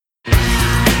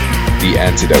The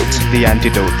Antidote. The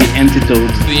Antidote. The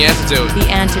Antidote. The Antidote. The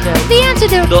Antidote. The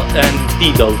Antidote. The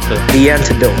Antidote. The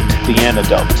Antidote. The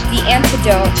Antidote. The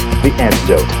Antidote. The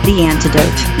Antidote. The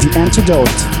Antidote. The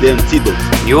Antidote. The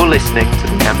Antidote. You're listening to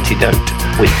The Antidote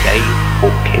with Dave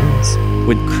Hawkins.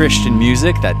 With Christian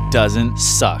music that doesn't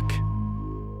suck.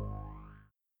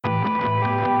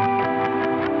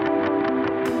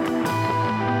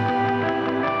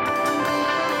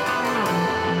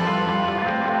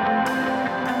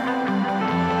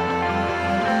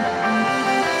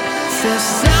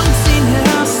 There's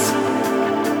emptiness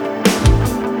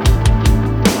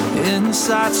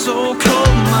inside, so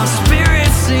cold, my spirit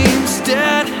seems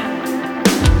dead.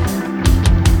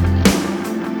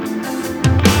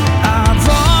 I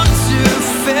long to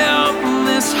fill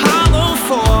this hollow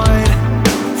void.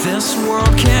 This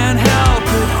world can't help,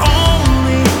 it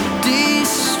only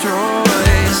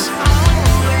destroys.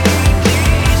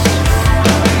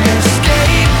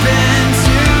 Escape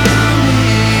into me,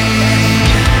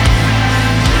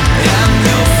 and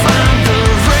you'll find the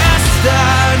rest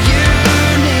that you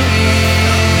need.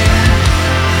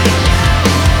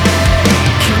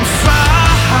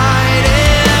 Confide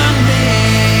in me,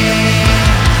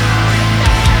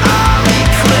 I'll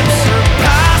eclipse or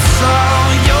pass all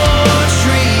your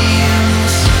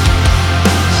dreams.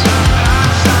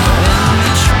 In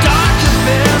each dark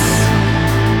abyss,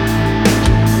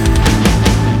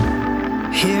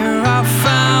 here I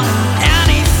found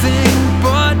anything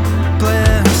but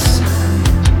bliss.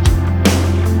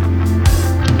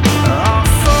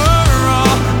 Offer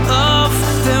all of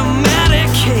the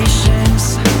medications.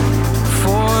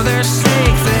 For their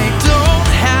sake, they don't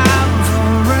have a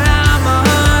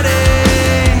remedy.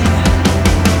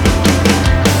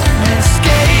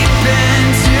 Escape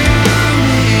into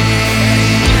me,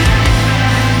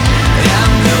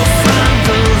 and you'll find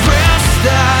the rest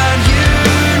that you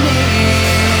need.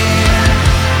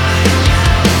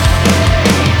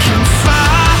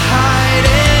 Confide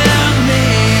in me,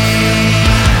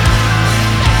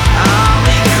 I'll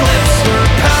eclipse or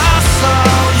pass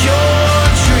all your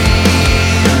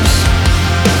dreams.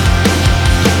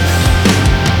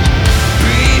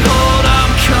 Behold,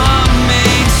 I'm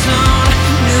coming soon.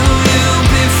 Knew you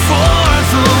before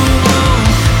the womb.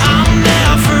 I'll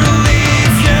never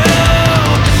leave you,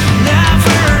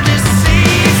 never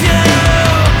deceive you.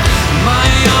 My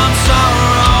arms are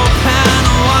open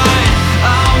wide.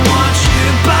 I want you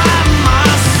by my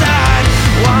side.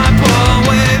 Wipe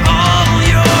away all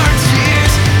your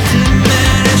tears,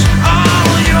 diminish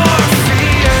all your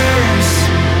fears.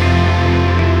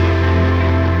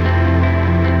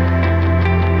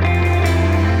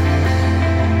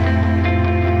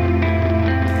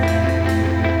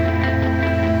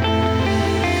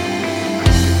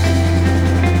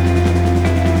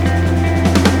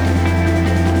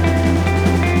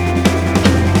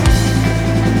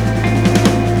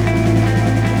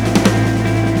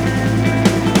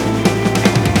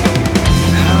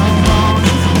 How long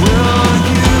will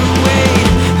you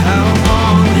wait? How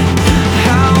long?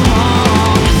 How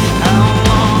long? How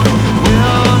long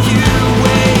will you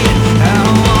wait? How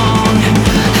long?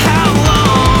 How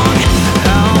long?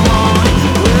 How long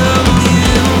will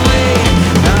you wait?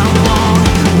 How long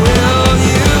will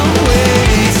you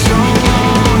wait? So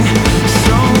long,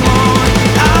 so long.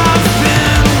 I've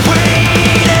been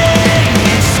waiting.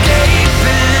 Escape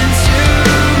into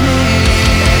me,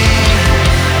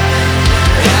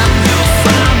 and you'll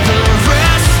find the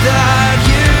rest that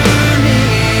you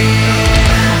need.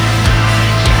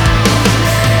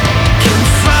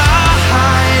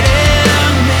 Confide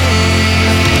in me,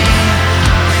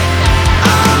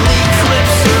 I'll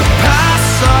eclipse or pass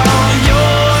all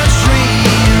your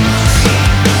dreams.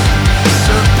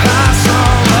 Surpass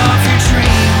all of your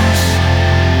dreams.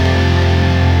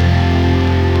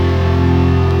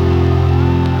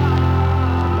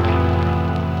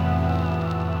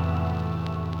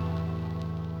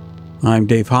 I'm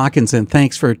Dave Hawkins, and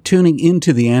thanks for tuning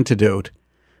into The Antidote.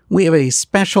 We have a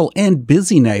special and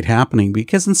busy night happening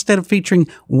because instead of featuring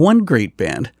one great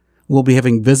band, we'll be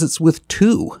having visits with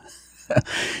two.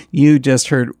 You just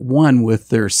heard one with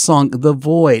their song The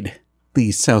Void.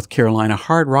 The South Carolina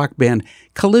hard rock band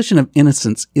Collision of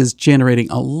Innocence is generating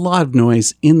a lot of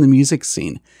noise in the music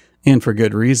scene, and for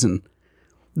good reason.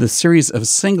 The series of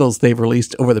singles they've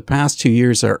released over the past 2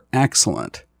 years are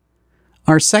excellent.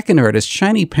 Our second artist,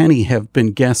 Shiny Penny, have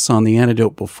been guests on The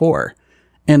Antidote before,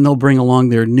 and they'll bring along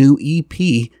their new EP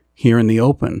here in the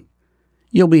open.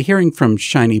 You'll be hearing from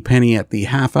Shiny Penny at the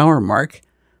half-hour mark.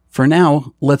 For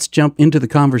now, let's jump into the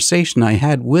conversation I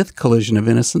had with Collision of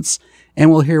Innocence, and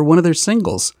we'll hear one of their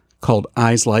singles called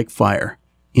Eyes Like Fire.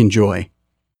 Enjoy.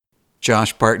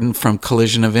 Josh Barton from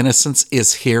Collision of Innocence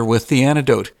is here with The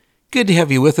Antidote. Good to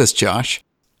have you with us, Josh.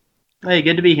 Hey,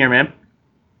 good to be here, man.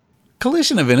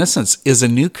 Collision of Innocence is a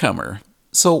newcomer.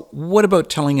 So what about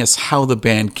telling us how the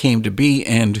band came to be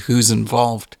and who's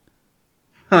involved?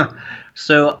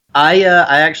 So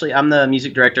I'm the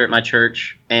music director at my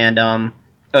church, and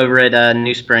over at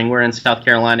New Spring, we're in South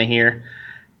Carolina here.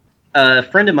 A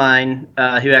friend of mine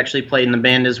who actually played in the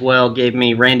band as well gave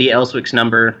me Randy Elswick's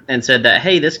number and said that,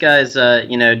 hey, this guy's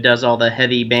does all the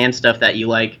heavy band stuff that you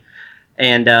like,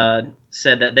 and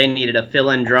said that they needed a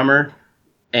fill-in drummer.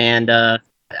 And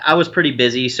I was pretty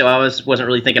busy, so I wasn't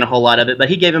really thinking a whole lot of it. But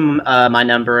he gave him my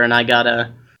number, and I got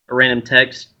a random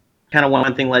text. Kind of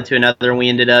one thing led to another, and we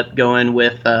ended up going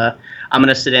with I'm going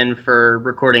to sit in for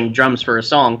recording drums for a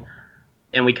song.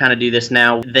 And we kind of do this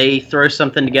now. They throw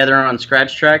something together on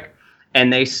Scratch Track,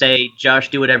 and they say, Josh,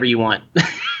 do whatever you want.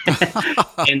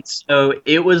 And so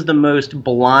it was the most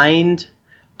blind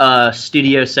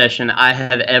studio session I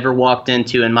have ever walked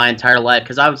into in my entire life,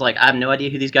 because I was like, I have no idea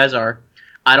who these guys are.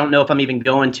 I don't know if I'm even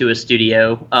going to a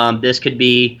studio. This could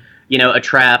be, a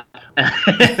trap.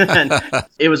 And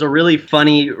it was a really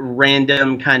funny,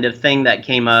 random kind of thing that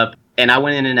came up. And I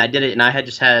went in and I did it, and I had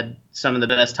just had some of the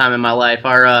best time in my life.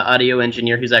 Our audio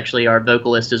engineer, who's actually our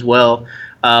vocalist as well,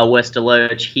 Wes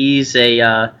Deloach, he's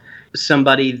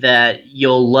somebody that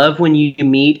you'll love when you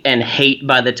meet and hate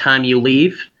by the time you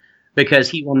leave, because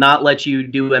he will not let you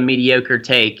do a mediocre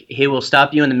take. He will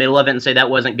stop you in the middle of it and say, that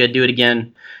wasn't good, do it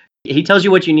again. He tells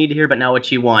you what you need to hear, but not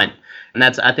what you want. And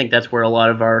I think that's where a lot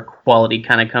of our quality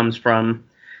kind of comes from.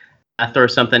 I throw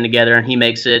something together and he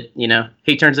makes it,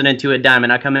 he turns it into a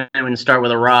diamond. I come in and start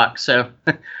with a rock. So,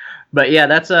 but yeah,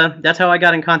 that's how I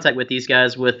got in contact with these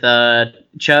guys. With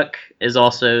Chuck is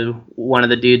also one of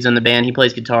the dudes in the band. He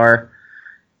plays guitar,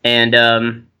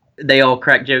 and they all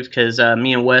crack jokes because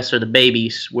me and Wes are the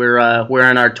babies. We're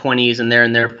in our 20s and they're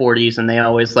in their 40s, and they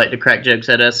always like to crack jokes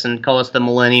at us and call us the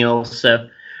millennials. So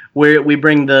we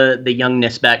bring the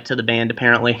youngness back to the band,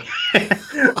 apparently.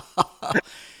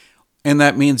 And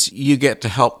that means you get to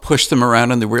help push them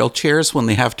around in the wheelchairs when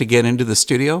they have to get into the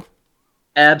studio?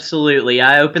 Absolutely.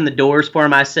 I open the doors for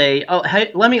them. I say, "Oh,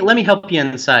 hey, let me help you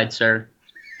inside, sir."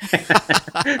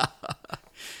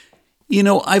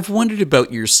 I've wondered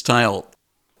about your style.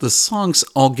 The songs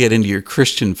all get into your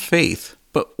Christian faith,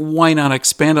 but why not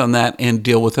expand on that and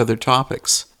deal with other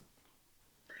topics?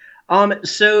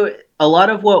 So a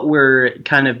lot of what we're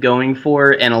kind of going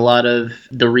for, and a lot of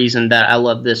the reason that I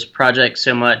love this project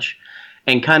so much,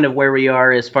 and kind of where we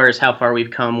are as far as how far we've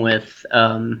come with,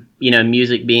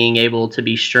 music being able to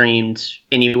be streamed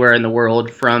anywhere in the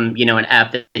world from, an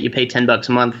app that you pay $10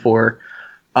 a month for,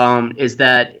 is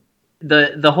that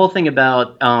the whole thing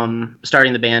about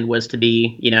starting the band was to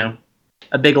be,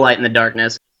 a big light in the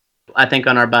darkness. I think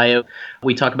on our bio,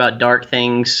 we talk about dark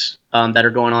things that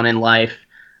are going on in life,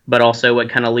 but also what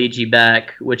kind of leads you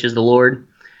back, which is the Lord.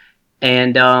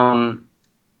 And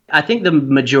I think the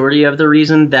majority of the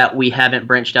reason that we haven't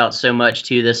branched out so much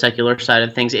to the secular side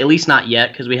of things, at least not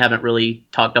yet, because we haven't really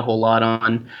talked a whole lot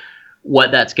on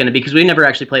what that's going to be, because we never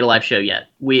actually played a live show yet.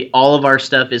 All of our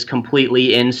stuff is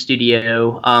completely in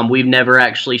studio. We've never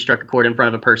actually struck a chord in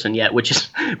front of a person yet, which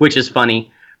is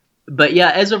funny. But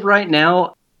yeah, as of right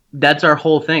now, that's our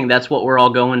whole thing. That's what we're all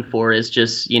going for, is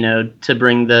just, to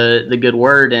bring the good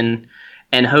word and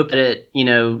hope that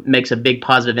it, makes a big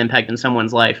positive impact in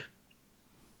someone's life.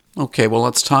 Okay, well,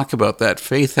 let's talk about that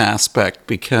faith aspect,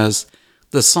 because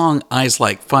the song Eyes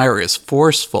Like Fire is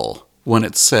forceful when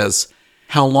it says,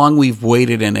 how long we've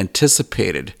waited and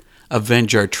anticipated,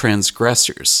 avenge our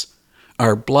transgressors.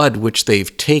 Our blood which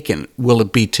they've taken, will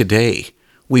it be today?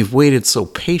 We've waited so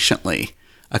patiently,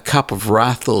 a cup of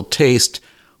wrath they'll taste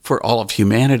for all of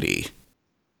humanity.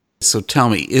 So tell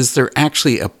me, is there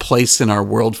actually a place in our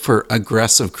world for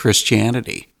aggressive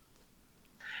Christianity?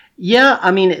 Yeah, I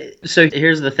mean, so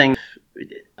here's the thing,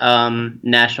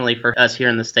 nationally for us here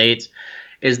in the States,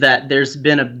 is that there's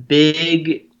been a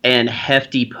big and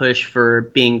hefty push for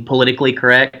being politically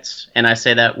correct, and I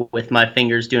say that with my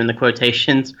fingers doing the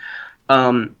quotations,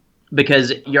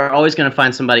 because you're always going to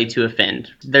find somebody to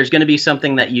offend. There's going to be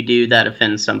something that you do that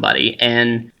offends somebody,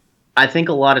 and I think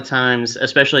a lot of times,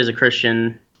 especially as a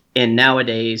Christian in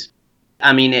nowadays,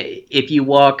 I mean, if you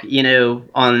walk,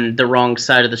 on the wrong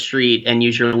side of the street and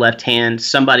use your left hand,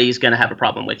 somebody's going to have a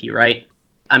problem with you, right?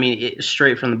 I mean,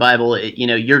 straight from the Bible,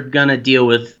 you're going to deal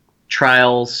with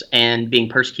trials and being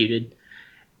persecuted.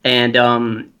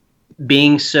 And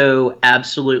being so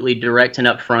absolutely direct and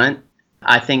upfront,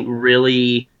 I think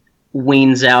really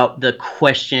weans out the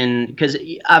question, because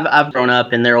I've grown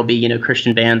up and there will be, you know,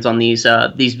 Christian bands on these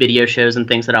video shows and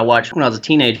things that I watched when I was a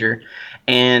teenager,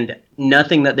 and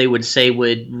nothing that they would say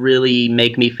would really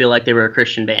make me feel like they were a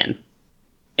Christian band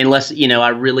unless, you know, I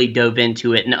really dove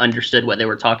into it and understood what they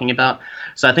were talking about.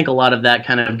 So I think a lot of that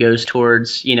kind of goes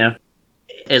towards, you know,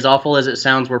 as awful as it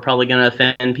sounds, we're probably going to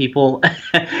offend people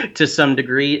to some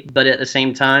degree, but at the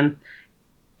same time,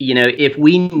 you know, if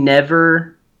we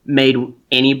never made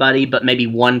anybody but maybe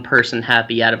one person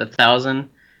happy out of 1,000,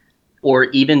 or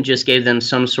even just gave them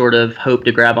some sort of hope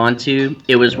to grab onto,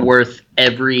 it was worth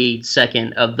every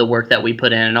second of the work that we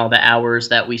put in and all the hours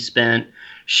that we spent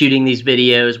shooting these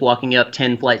videos, walking up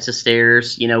 10 flights of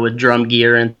stairs, you know, with drum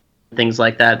gear and things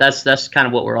like that. That's kind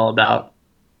of what we're all about.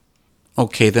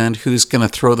 Okay, then who's going to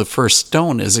throw the first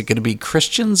stone? Is it going to be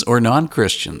Christians or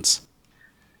non-Christians?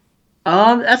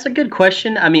 That's a good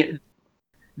question. I mean,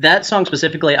 that song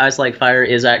specifically, Eyes Like Fire,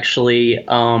 is actually,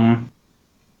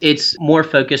 it's more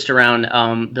focused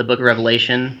around the book of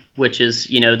Revelation, which is,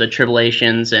 you know, the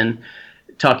tribulations, and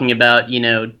talking about, you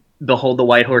know, behold the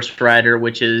white horse rider,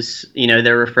 which is, you know,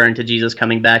 they're referring to Jesus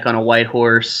coming back on a white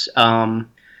horse, and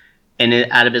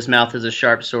out of his mouth is a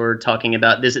sharp sword, talking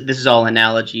about this is all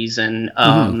analogies, and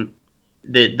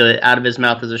the out of his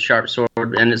mouth is a sharp sword,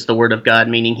 and it's the word of God,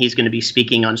 meaning he's going to be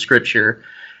speaking on scripture.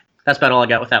 That's about all I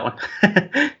got with that one.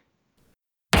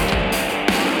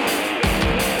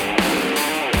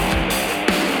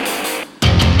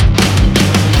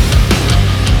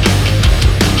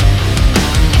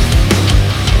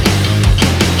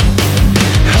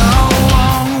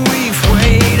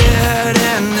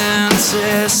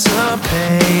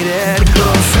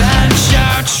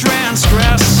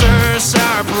 Transgressors,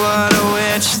 our blood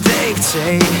which they've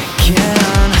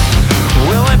taken.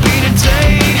 Will it be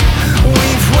today?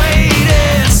 We've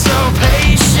waited so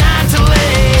patiently.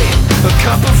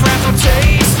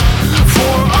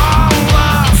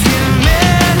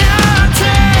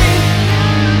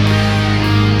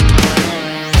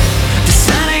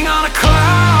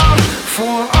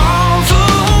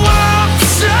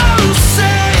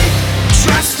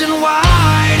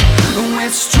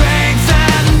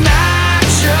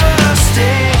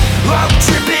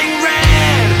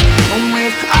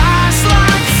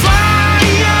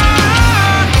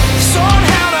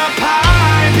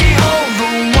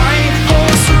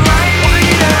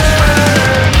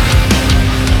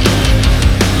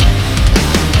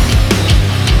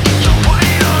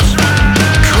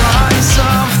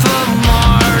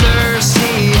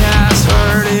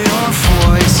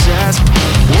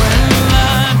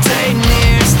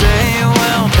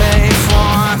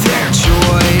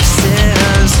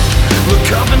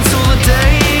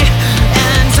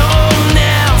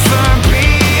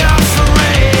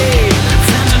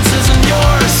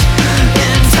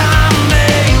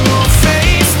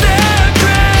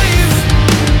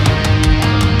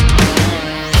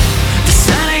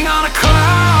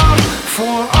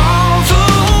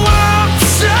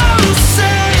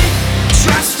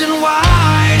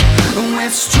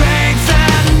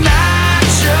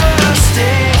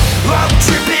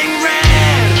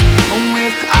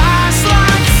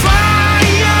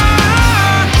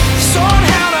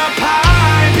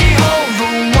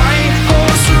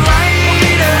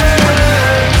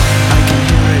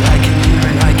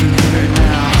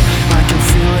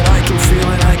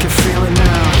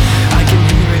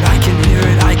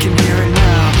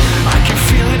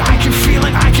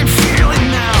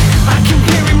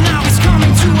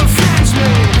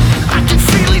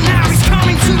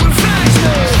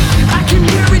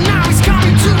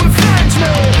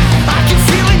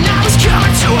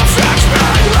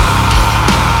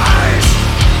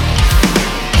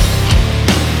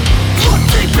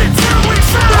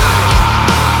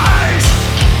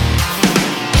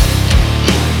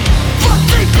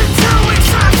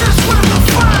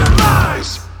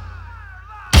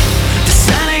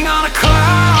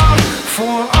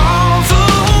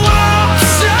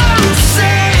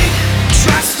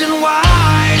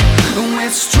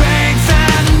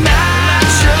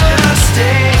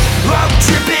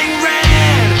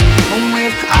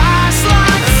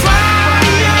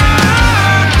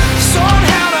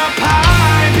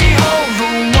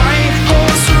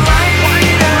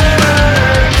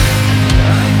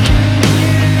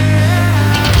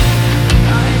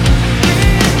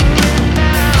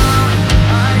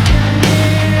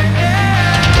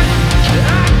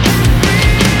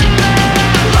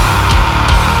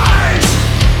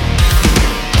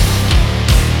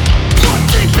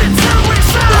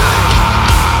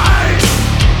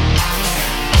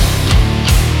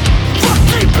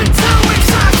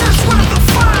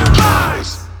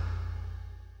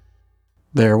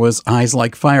 There was Eyes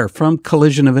Like Fire from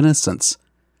Collision of Innocence.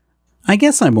 I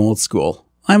guess I'm old school.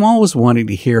 I'm always wanting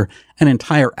to hear an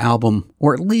entire album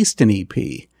or at least an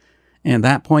EP. And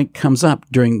that point comes up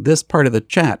during this part of the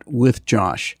chat with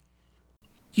Josh.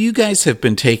 You guys have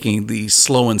been taking the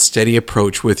slow and steady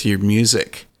approach with your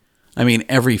music. I mean,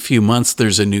 every few months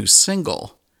there's a new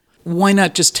single. Why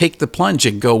not just take the plunge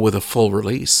and go with a full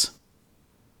release?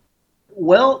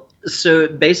 Well, so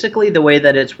basically the way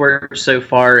that it's worked so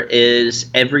far is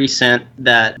every cent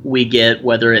that we get,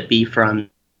 whether it be from,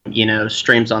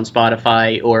 streams on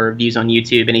Spotify or views on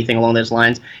YouTube, anything along those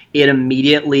lines, it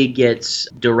immediately gets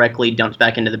directly dumped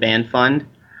back into the band fund.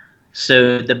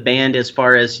 So the band, as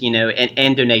far as,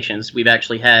 and donations, we've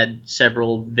actually had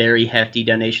several very hefty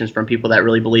donations from people that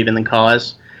really believe in the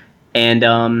cause. And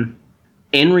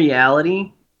in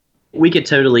reality, we could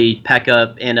totally pack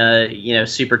up in a,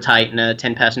 super tight in a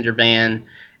 10-passenger van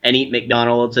and eat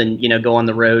McDonald's and, go on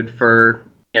the road for,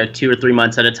 2 or 3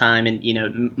 months at a time.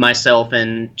 And, myself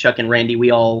and Chuck and Randy,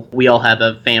 we all have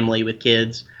a family with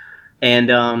kids.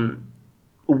 And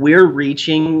we're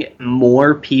reaching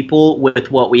more people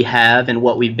with what we have and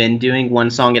what we've been doing one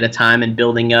song at a time and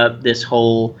building up this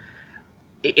whole,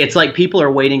 it's like people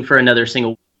are waiting for another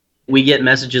single. We get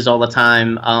messages all the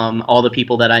time. All the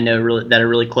people that I know that are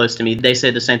really close to me, they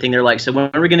say the same thing. They're like, so when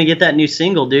are we going to get that new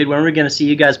single, dude? When are we going to see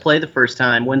you guys play the first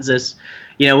time? When's this,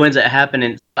 when's it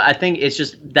happening? I think it's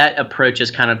just that approach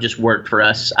has kind of just worked for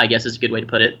us, I guess is a good way to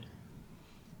put it.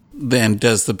 Then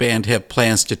does the band have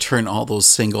plans to turn all those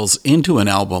singles into an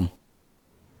album?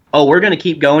 Oh, we're going to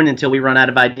keep going until we run out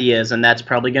of ideas, and that's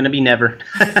probably going to be never.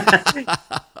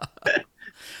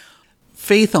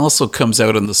 Faith also comes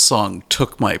out in the song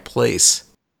Took My Place.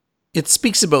 It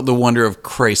speaks about the wonder of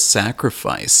Christ's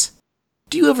sacrifice.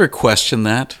 Do you ever question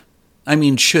that? I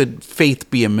mean, should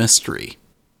faith be a mystery?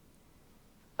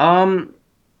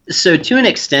 So to an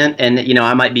extent, and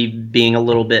I might be being a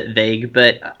little bit vague,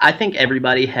 but I think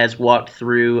everybody has walked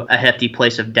through a hefty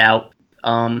place of doubt.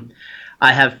 I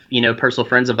have, personal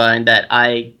friends of mine that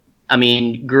I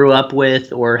grew up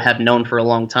with or have known for a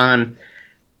long time.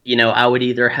 I would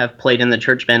either have played in the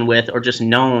church band with or just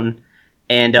known,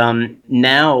 and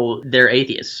now they're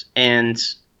atheists. And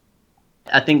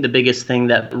I think the biggest thing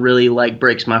that really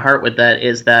breaks my heart with that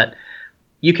is that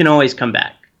you can always come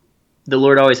back. The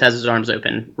Lord always has his arms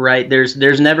open, right? There's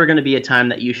never going to be a time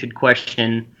that you should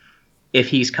question if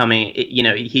he's coming.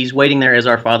 He's waiting there as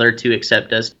our Father to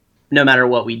accept us no matter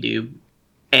what we do.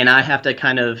 And I have to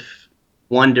kind of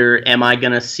wonder, am I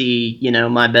going to see,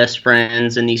 my best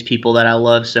friends and these people that I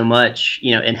love so much,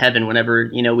 in heaven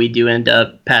whenever, we do end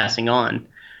up passing on.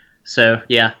 So,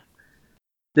 yeah.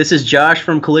 This is Josh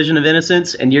from Collision of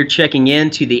Innocence, and you're checking in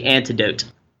to The Antidote.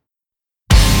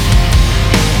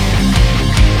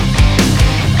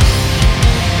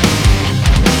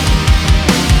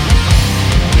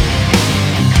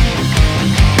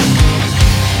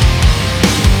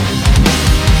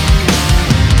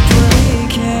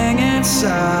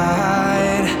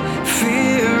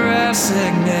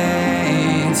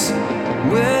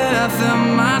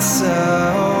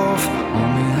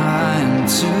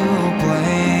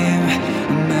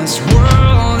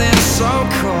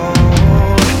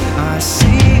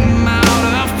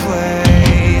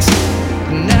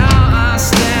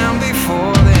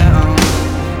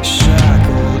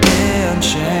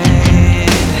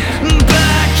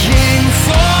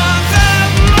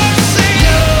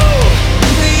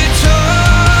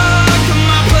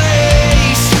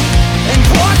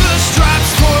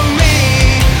 Stripes for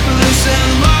me, loosen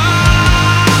my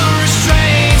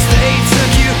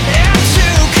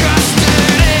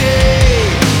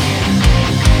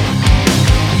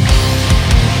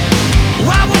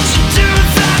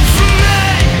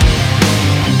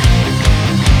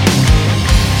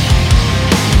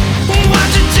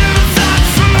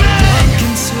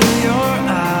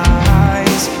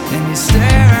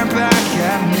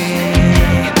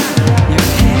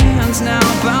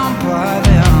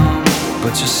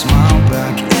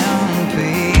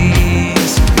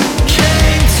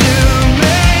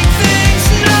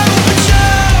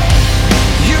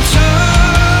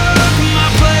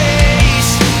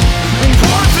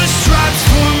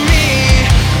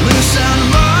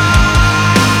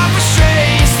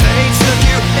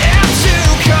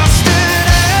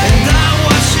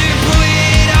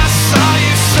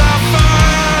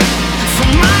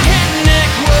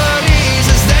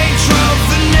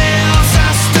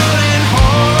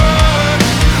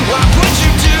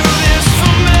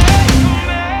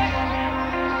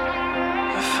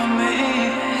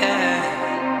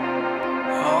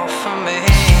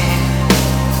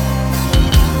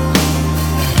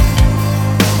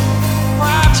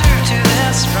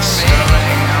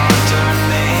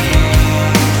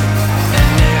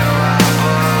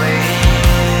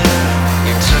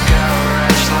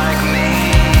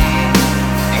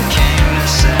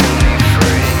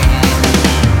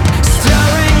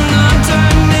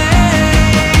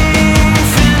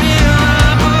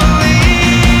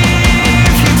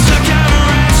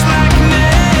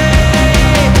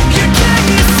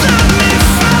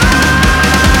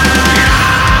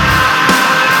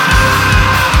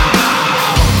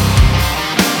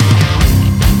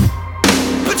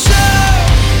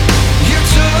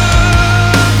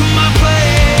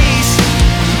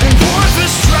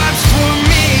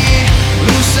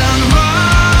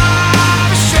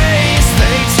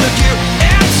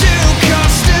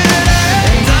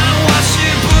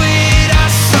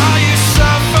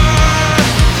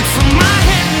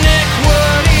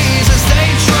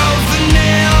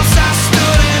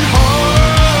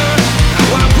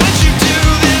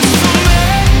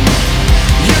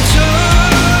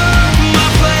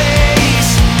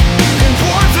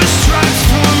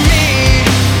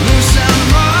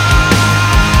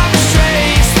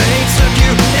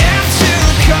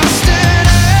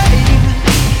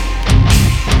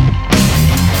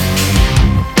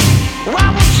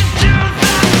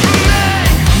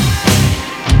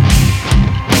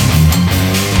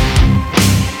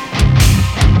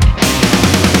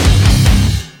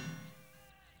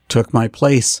Took My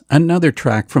Place, another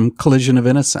track from Collision of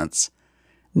Innocence.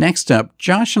 Next up,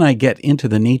 Josh and I get into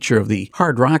the nature of the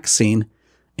hard rock scene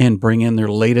and bring in their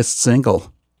latest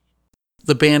single.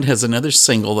 The band has another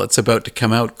single that's about to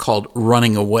come out called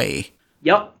Running Away.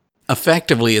 Yep.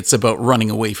 Effectively, it's about running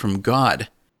away from God.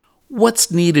 What's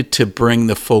needed to bring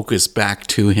the focus back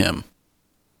to Him?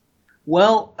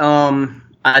 Well,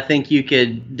 I think you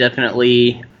could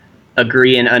definitely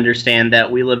agree and understand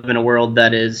that we live in a world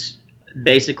that is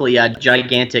basically a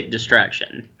gigantic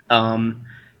distraction.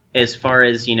 As far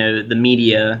as, the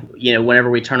media, whenever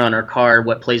we turn on our car,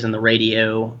 what plays on the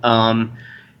radio,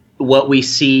 what we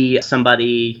see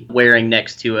somebody wearing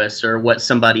next to us, or what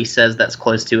somebody says that's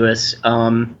close to us.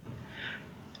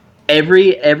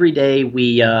 Every day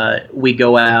we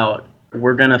go out,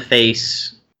 we're gonna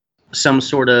face some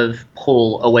sort of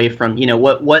pull away from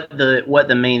what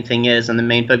the main thing is, and the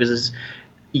main focus is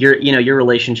your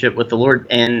relationship with the Lord.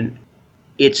 And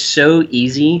it's so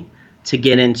easy to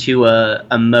get into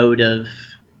a mode of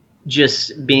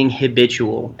just being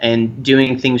habitual and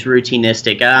doing things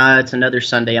routinistic. It's another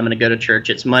Sunday, I'm going to go to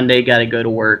church. It's Monday, got to go to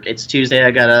work. It's Tuesday,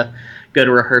 I got to go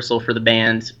to rehearsal for the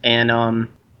band. And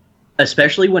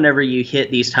especially whenever you hit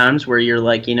these times where you're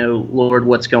like, Lord,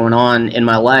 what's going on in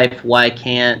my life? Why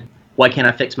can't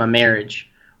I fix my marriage?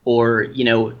 Or,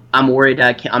 I'm worried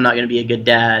I'm not going to be a good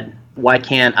dad. Why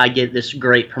can't I get this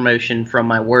great promotion from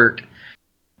my work?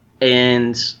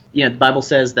 And the Bible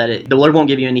says that the Lord won't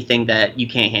give you anything that you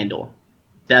can't handle.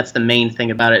 That's the main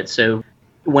thing about it. So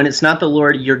when it's not the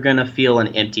Lord, you're going to feel an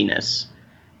emptiness.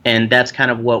 And that's kind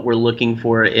of what we're looking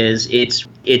for. Is it's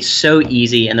so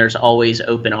easy, and there's always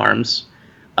open arms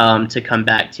to come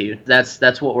back to.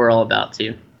 That's what we're all about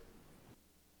too.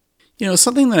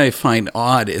 Something that I find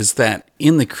odd is that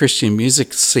in the Christian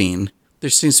music scene, there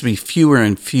seems to be fewer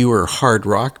and fewer hard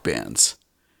rock bands.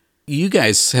 You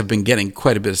guys have been getting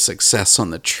quite a bit of success on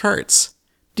the charts.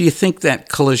 Do you think that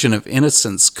Collision of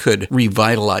Innocence could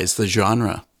revitalize the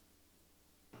genre?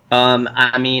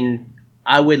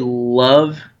 I would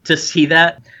love to see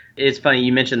that. It's funny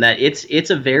you mentioned that. It's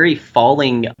a very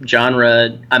falling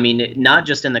genre. Not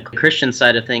just in the Christian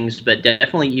side of things, but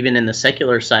definitely even in the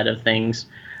secular side of things.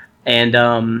 And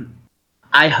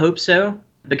I hope so,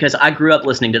 because I grew up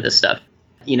listening to this stuff.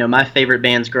 My favorite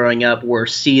bands growing up were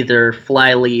Seether,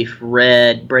 Flyleaf,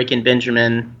 Red, Breaking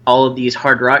Benjamin, all of these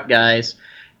hard rock guys.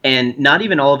 And not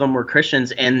even all of them were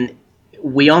Christians, and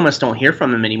we almost don't hear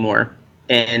from them anymore.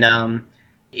 And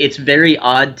it's very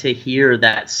odd to hear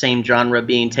that same genre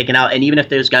being taken out. And even if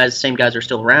those same guys are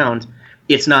still around,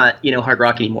 it's not, hard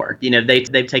rock anymore.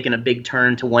 They've taken a big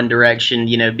turn to one direction,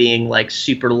 being like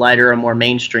super lighter and more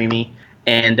mainstreamy.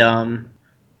 And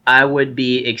I would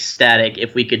be ecstatic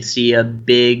if we could see a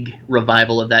big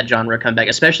revival of that genre come back,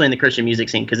 especially in the Christian music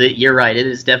scene, because you're right, it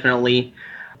has definitely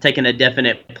taken a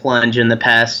definite plunge in the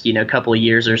past, couple of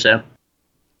years or so.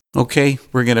 Okay,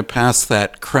 we're going to pass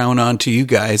that crown on to you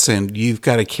guys, and you've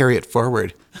got to carry it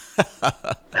forward.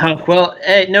 Well,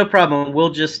 hey, no problem. We'll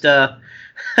just, we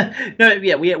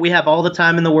have all the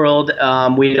time in the world.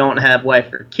 We don't have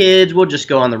wife or kids. We'll just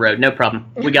go on the road. No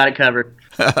problem. We got it covered.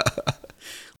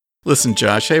 Listen,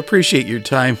 Josh, I appreciate your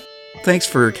time. Thanks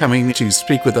for coming to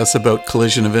speak with us about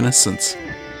Collision of Innocence.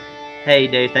 Hey,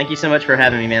 Dave, thank you so much for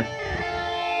having me, man.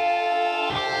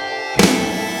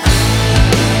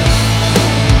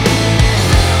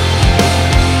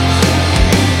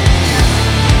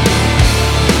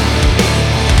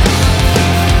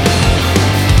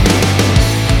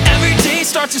 Every day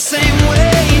starts the same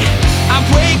way. I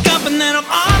wake up and then I'm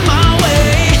on my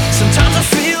way. Sometimes I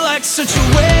feel like such a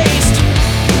waste.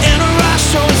 And a rush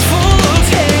so it's full of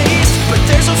haste. But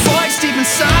there's a voice deep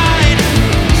inside,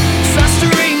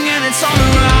 festering and it's on the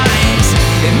rise.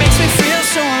 It makes me feel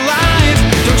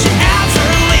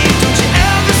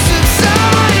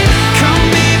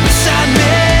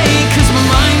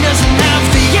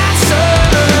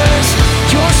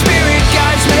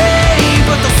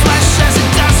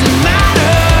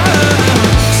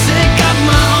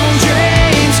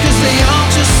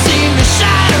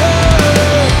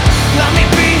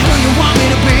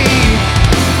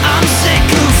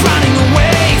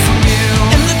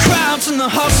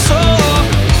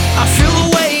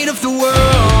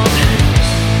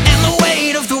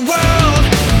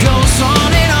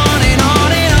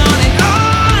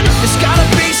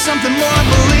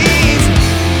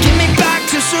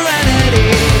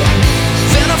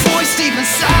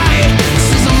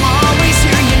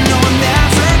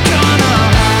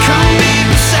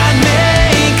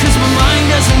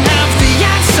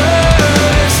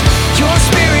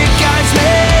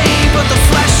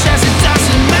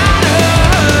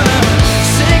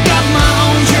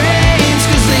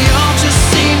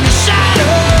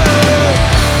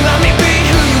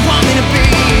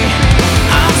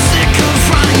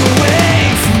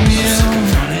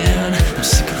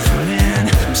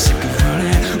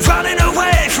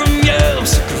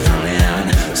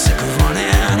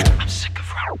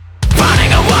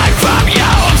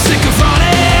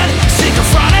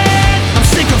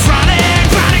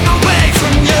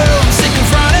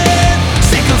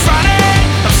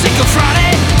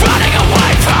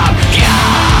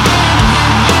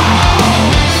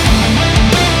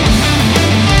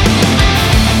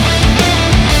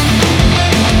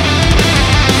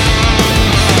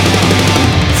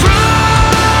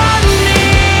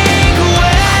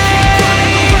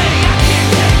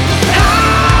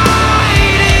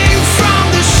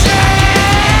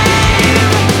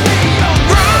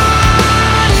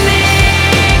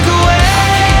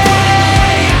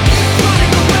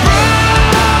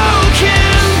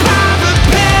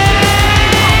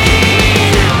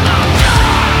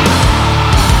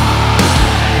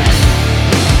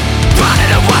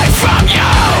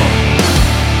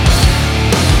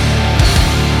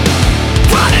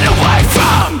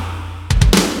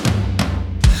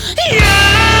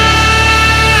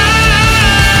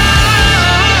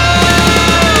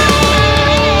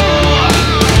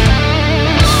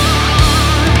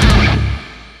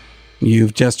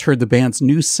You've just heard the band's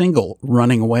new single,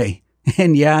 Running Away.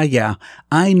 And yeah,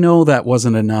 I know that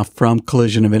wasn't enough from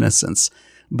Collision of Innocence,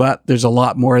 but there's a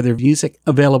lot more of their music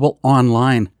available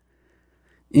online.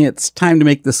 It's time to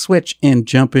make the switch and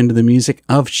jump into the music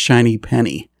of Shiny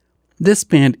Penny. This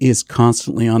band is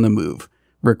constantly on the move,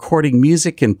 recording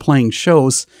music and playing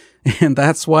shows, and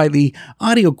that's why the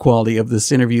audio quality of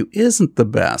this interview isn't the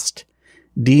best.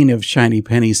 Dean of Shiny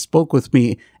Penny spoke with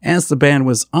me as the band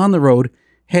was on the road,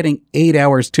 heading 8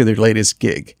 hours to their latest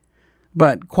gig.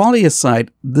 But quality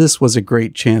aside, this was a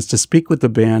great chance to speak with the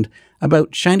band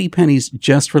about Shiny Penny's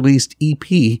just-released EP,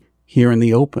 Here in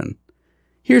the Open.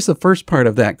 Here's the first part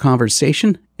of that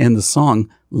conversation and the song,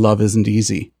 Love Isn't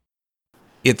Easy.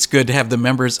 It's good to have the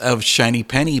members of Shiny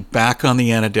Penny back on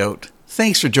the Antidote.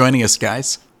 Thanks for joining us,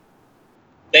 guys.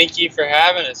 Thank you for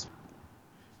having us.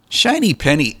 Shiny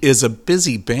Penny is a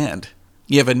busy band.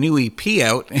 You have a new EP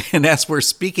out, and as we're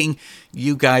speaking,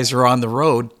 you guys are on the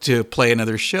road to play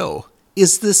another show.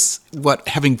 Is this what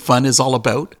having fun is all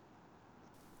about?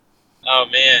 Oh,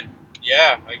 man.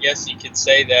 Yeah, I guess you could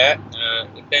say that,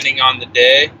 depending on the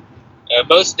day.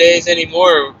 Most days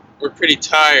anymore, we're pretty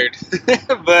tired,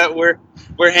 but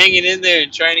we're hanging in there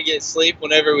and trying to get sleep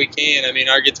whenever we can. I mean,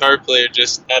 our guitar player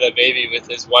just had a baby with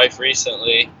his wife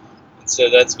recently, and so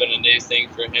that's been a new thing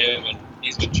for him, and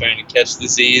he's been trying to catch the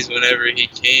Z's whenever he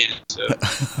can. So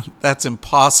That's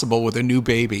impossible with a new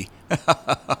baby.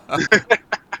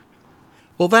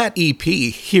 Well, that EP,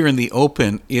 Here in the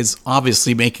Open, is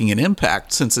obviously making an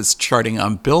impact since it's charting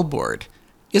on Billboard.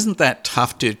 Isn't that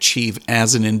tough to achieve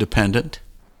as an independent?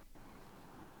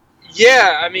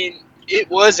 Yeah, I mean, it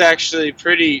was actually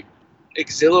pretty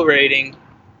exhilarating,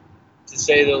 to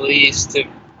say the least, to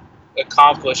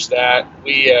accomplish that.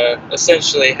 We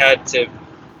essentially had to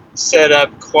set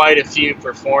up quite a few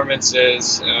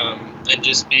performances and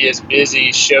just be as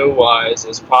busy show-wise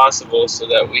as possible so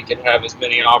that we could have as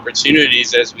many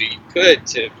opportunities as we could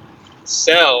to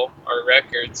sell our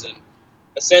records. And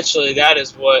essentially that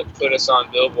is what put us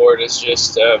on Billboard, is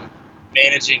just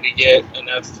managing to get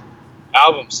enough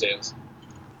album sales.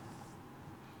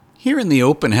 Here in the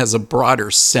Open has a broader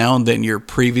sound than your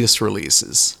previous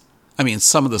releases. I mean,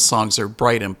 some of the songs are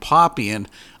bright and poppy and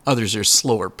others are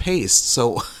slower paced.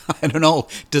 So, I don't know,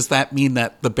 does that mean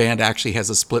that the band actually has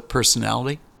a split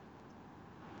personality?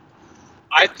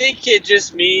 I think it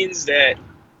just means that,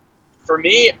 for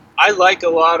me, I like a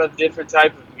lot of different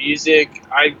type of music.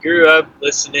 I grew up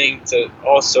listening to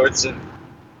all sorts of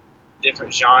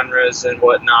different genres and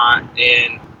whatnot,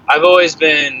 and I've always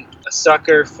been a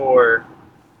sucker for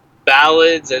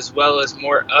ballads as well as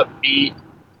more upbeat,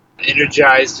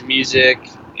 energized music.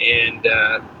 And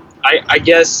I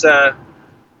guess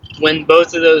when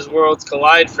both of those worlds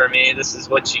collide for me, this is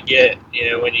what you get,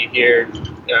 when you hear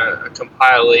a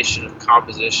compilation of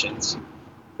compositions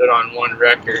put on one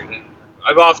record. And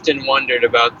I've often wondered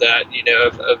about that,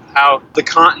 of how the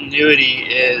continuity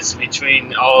is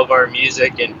between all of our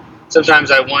music. And sometimes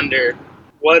I wonder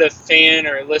what a fan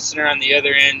or a listener on the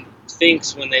other end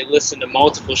thinks when they listen to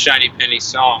multiple Shiny Penny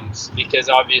songs, because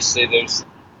obviously there's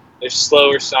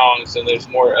slower songs and there's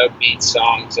more upbeat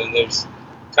songs and there's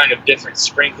kind of different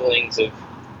sprinklings of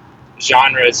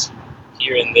genres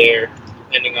here and there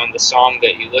depending on the song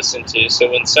that you listen to.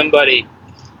 So when somebody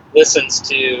listens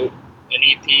to an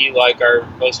EP like our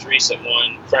most recent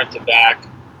one, front to back,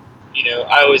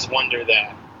 I always wonder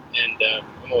that, and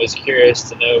I'm always curious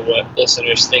to know what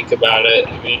listeners think about it.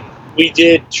 I mean, we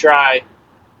did try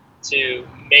to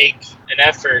make an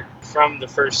effort from the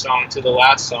first song to the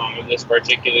last song of this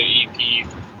particular EP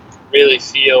really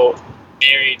feel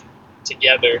married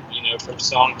together, from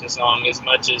song to song, as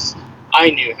much as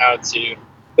I knew how to.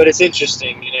 But it's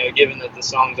interesting, given that the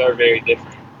songs are very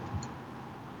different.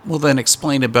 Well, then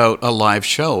explain about a live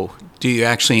show. Do you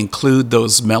actually include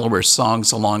those mellower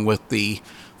songs along with the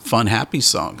fun, happy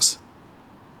songs?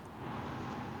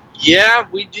 Yeah,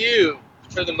 we do.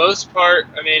 For the most part,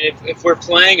 I mean, if we're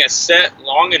playing a set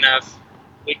long enough,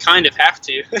 we kind of have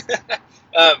to.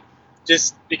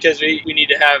 Just because we need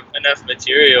to have enough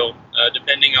material,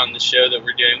 depending on the show that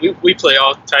we're doing. We play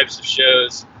all types of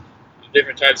shows,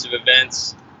 different types of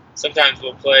events. Sometimes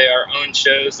we'll play our own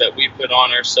shows that we put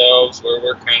on ourselves, where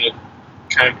we're kind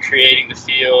of creating the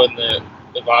feel and the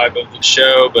vibe of the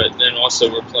show, but then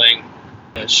also we're playing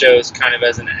shows kind of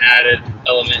as an added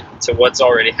element to what's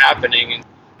already happening. And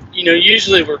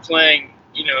usually we're playing,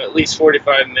 at least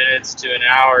 45 minutes to an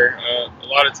hour. A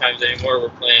lot of times anymore, we're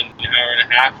playing an hour and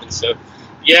a half. And so,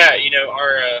 yeah,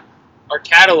 our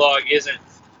catalog isn't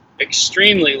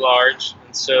extremely large.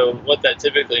 And so what that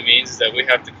typically means is that we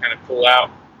have to kind of pull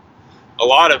out a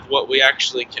lot of what we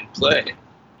actually can play.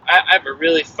 I have a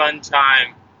really fun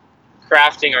time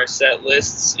crafting our set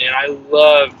lists, and I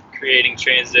love creating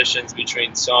transitions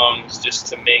between songs just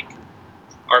to make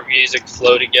our music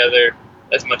flow together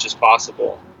as much as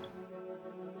possible.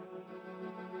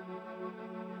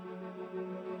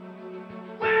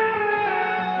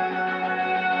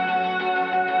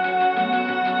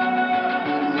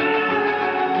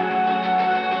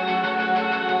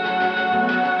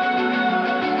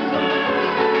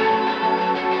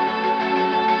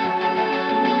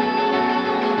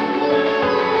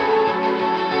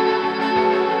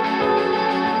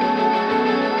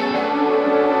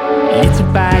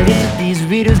 Little by little, these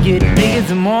riddles get bigger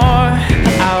the more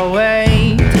I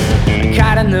wait.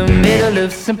 Caught in the middle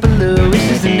of simpler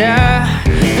wishes and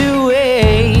other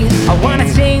ways. I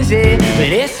wanna change it,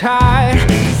 but it's hard,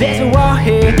 'cause there's a wall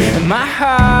here in my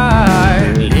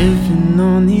heart. Living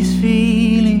on these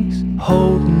feelings,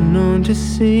 holding on to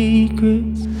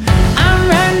secrets. I'm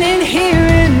running here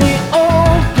in the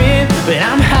open, but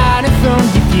I'm hiding from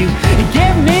you. You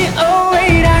give me a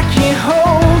weight I can't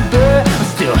hold, but I'm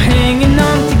still hanging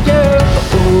on to you.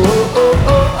 Oh, oh,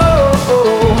 oh, oh,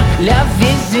 oh. Love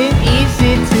isn't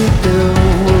easy to do.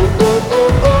 Oh,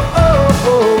 oh, oh, oh,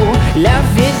 oh.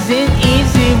 Love isn't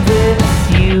easy with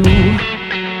you.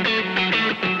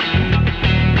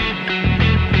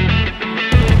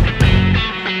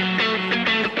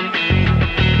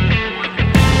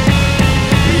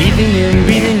 Living and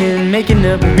breathing and making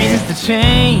up reasons to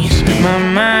change my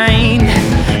mind.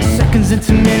 Seconds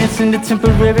into minutes into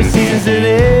temporary seasons of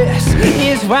this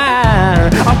is why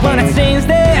I wanna change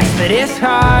this, but it's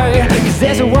hard, 'cause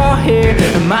there's a wall here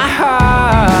in my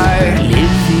heart.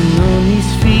 Living on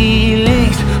these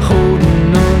feelings,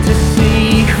 holding on to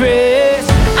secrets.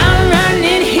 I'm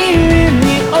running here in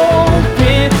the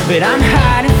open, but I'm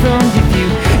hiding from you.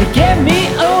 You get me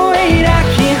a weight I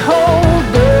can't hold,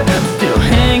 but I'm still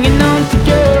hanging on to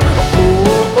you.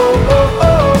 Oh, oh, oh,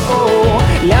 oh, oh.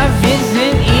 Love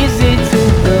isn't easy to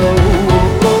do.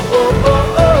 Oh, oh, oh, oh,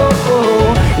 oh,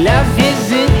 oh. Love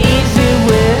isn't easy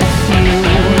with you.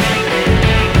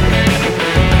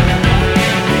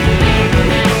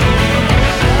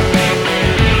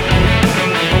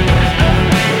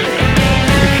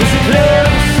 Cause the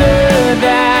closer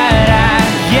that I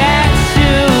get to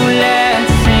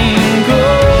letting go,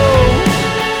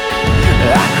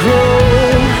 I grow.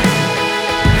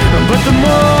 But the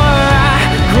more I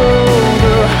grow,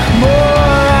 the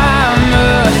more I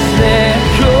must let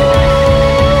go.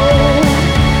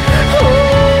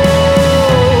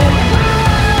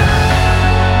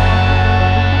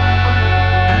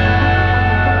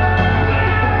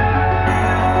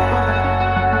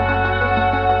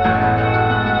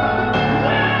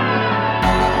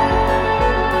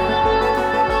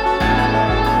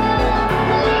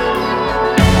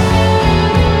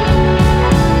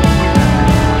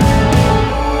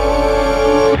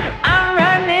 I'm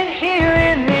running here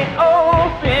in the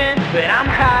open, but I'm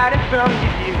hiding from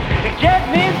you. You get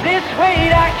me this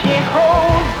weight I can't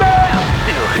hold, but I'm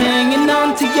still hanging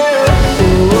on to you.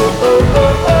 Oh, oh,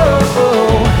 oh, oh,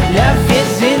 oh. Love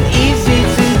isn't easy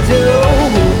to do.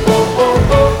 Oh, oh, oh,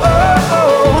 oh, oh,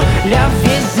 oh. Love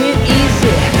isn't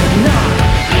easy, no.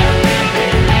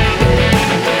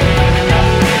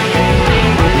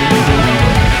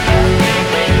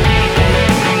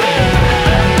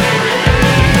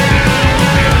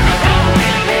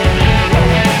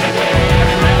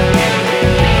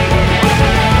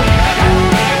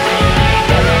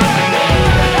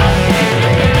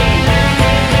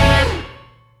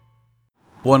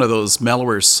 One of those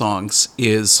mellower songs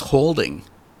is Holding.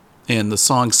 And the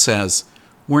song says,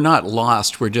 we're not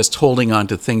lost, we're just holding on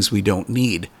to things we don't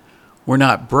need. We're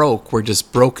not broke, we're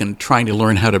just broken trying to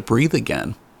learn how to breathe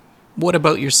again. What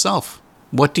about yourself?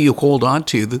 What do you hold on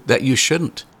to that you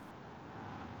shouldn't?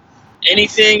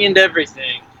 Anything and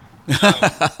everything.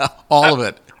 All of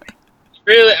it.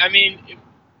 Really, I mean,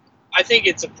 I think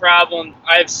it's a problem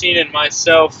I've seen in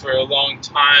myself for a long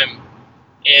time.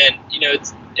 And,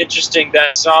 it's interesting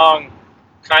that song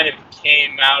kind of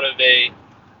came out of a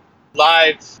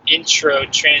live intro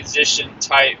transition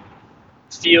type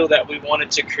feel that we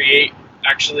wanted to create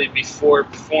actually before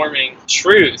performing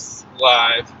Truth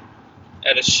live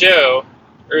at a show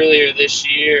earlier this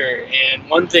year. And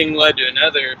one thing led to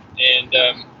another. And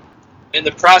in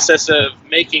the process of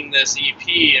making this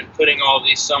EP and putting all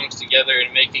these songs together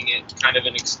and making it kind of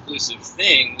an exclusive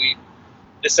thing, we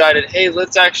decided, hey,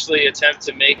 let's actually attempt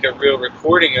to make a real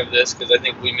recording of this, because I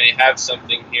think we may have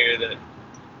something here that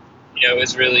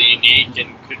is really unique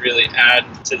and could really add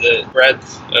to the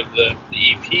breadth of the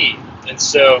EP. And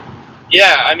so,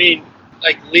 yeah, I mean,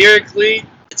 like lyrically,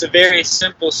 it's a very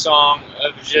simple song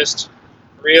of just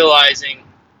realizing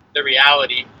the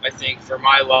reality, I think, for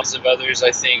my loss of others,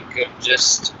 I think of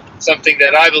just something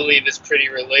that I believe is pretty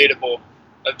relatable,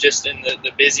 of just in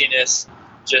the busyness,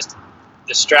 just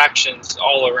distractions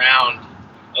all around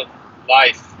of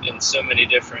life in so many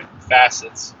different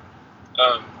facets.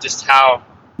 Just how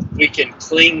we can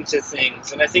cling to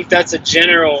things. And I think that's a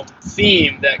general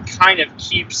theme that kind of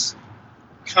keeps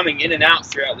coming in and out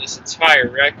throughout this entire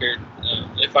record.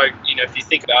 If you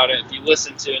think about it, if you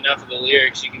listen to enough of the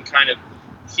lyrics, you can kind of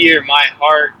hear my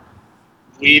heart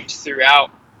weaved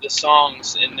throughout the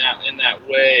songs in that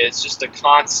way. It's just a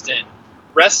constant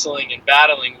wrestling and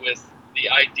battling with the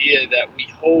idea that we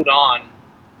hold on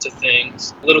to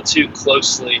things a little too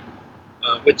closely,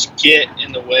 which get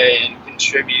in the way and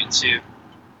contribute to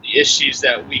the issues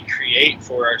that we create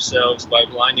for ourselves by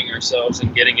blinding ourselves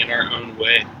and getting in our own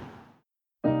way.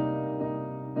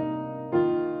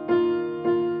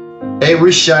 Hey,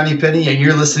 we're Shiny Penny, and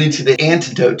you're listening to The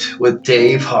Antidote with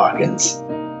Dave Hawkins.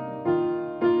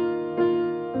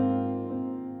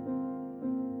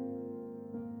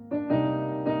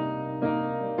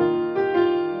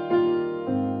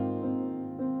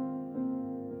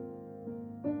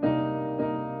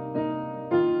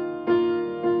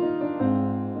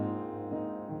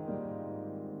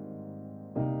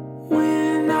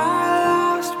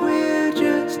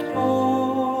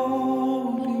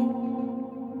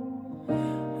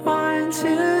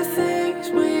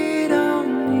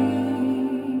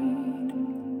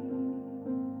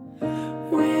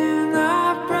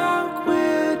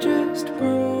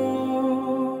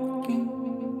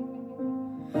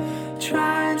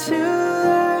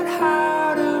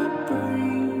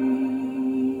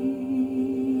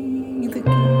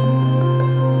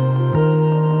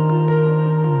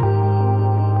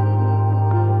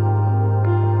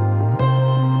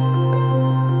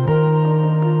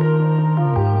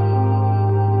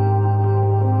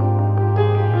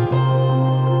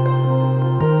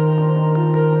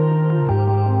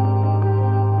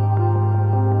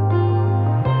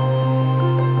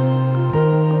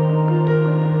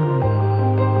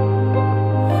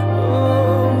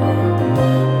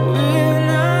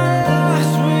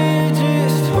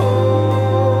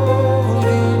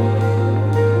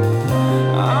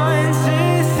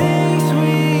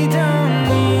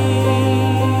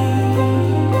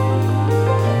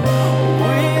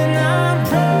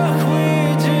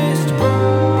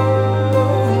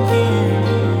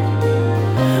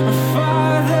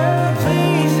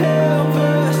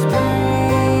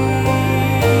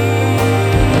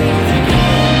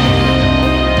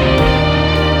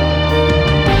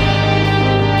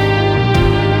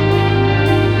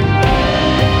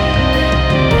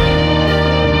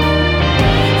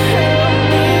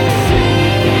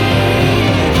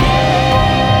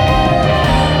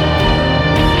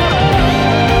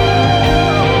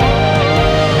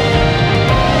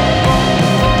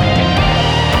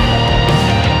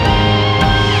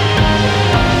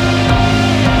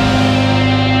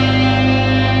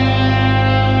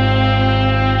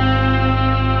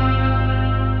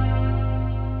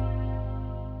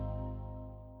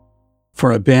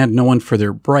 For a band known for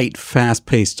their bright,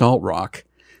 fast-paced alt-rock,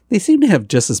 they seem to have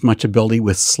just as much ability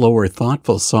with slower,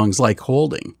 thoughtful songs like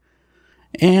Holding.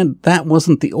 And that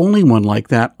wasn't the only one like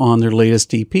that on their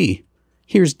latest EP.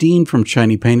 Here's Dean from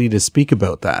Shiny Penny to speak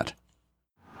about that.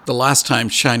 The last time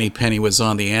Shiny Penny was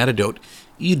on The Antidote,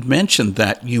 you'd mentioned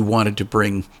that you wanted to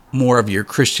bring more of your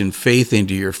Christian faith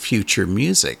into your future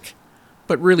music.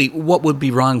 But really, what would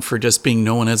be wrong for just being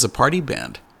known as a party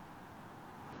band?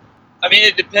 I mean,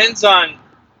 it depends on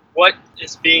what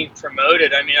is being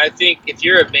promoted. I mean, I think if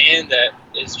you're a band that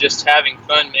is just having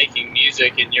fun making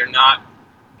music and you're not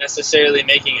necessarily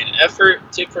making an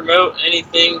effort to promote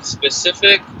anything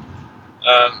specific,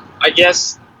 I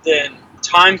guess then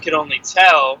time can only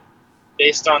tell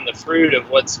based on the fruit of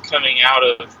what's coming out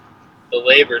of the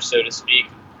labor, so to speak.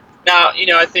 Now,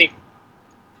 I think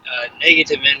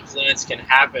negative influence can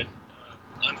happen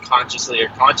unconsciously or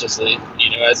consciously,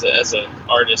 as an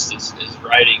artist is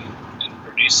writing and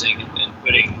producing and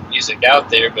putting music out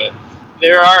there. But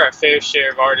there are a fair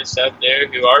share of artists out there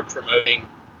who are promoting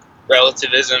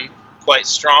relativism quite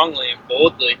strongly and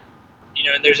boldly,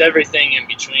 and there's everything in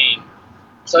between.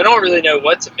 So I don't really know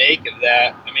what to make of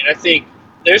that. I mean, I think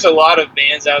there's a lot of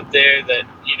bands out there that,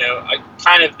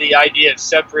 kind of the idea of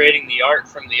separating the art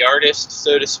from the artist,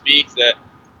 so to speak, that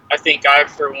I think I,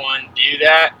 for one, do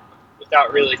that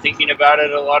without really thinking about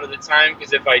it a lot of the time,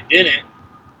 because if I didn't,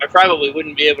 I probably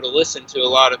wouldn't be able to listen to a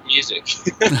lot of music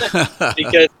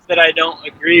because that I don't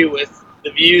agree with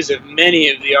the views of many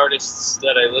of the artists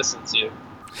that I listen to.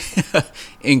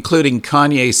 Including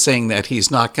Kanye saying that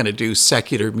he's not going to do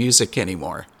secular music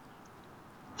anymore.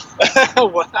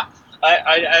 Wow.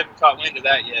 I haven't caught wind of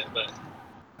that yet, but...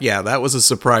 Yeah, that was a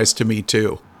surprise to me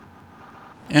too.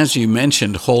 As you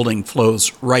mentioned, Holding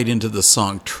flows right into the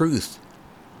song Truth,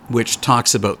 which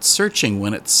talks about searching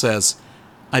when it says,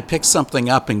 I pick something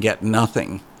up and get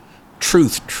nothing.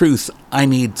 Truth, truth, I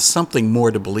need something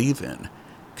more to believe in,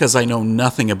 because I know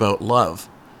nothing about love,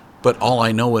 but all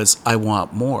I know is I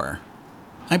want more.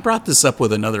 I brought this up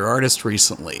with another artist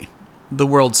recently. The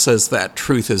world says that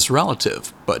truth is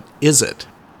relative, but is it?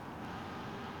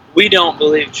 We don't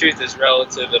believe truth is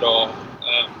relative at all.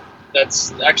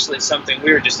 That's actually something,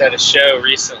 we were just at a show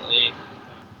recently.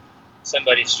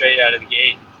 Somebody straight out of the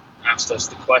gate asked us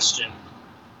the question,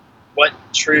 what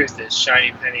truth is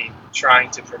Shiny Penny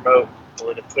trying to promote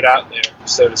or to put out there,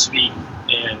 so to speak?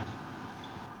 And,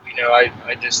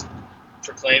 I just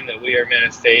proclaim that we are men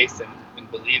of faith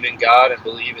and believe in God and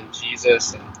believe in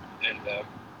Jesus and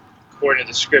according to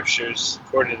the scriptures,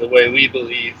 according to the way we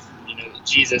believe, that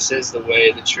Jesus is the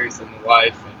way, the truth, and the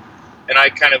life. And I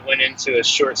kind of went into a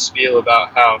short spiel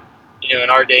about how, in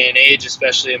our day and age,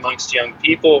 especially amongst young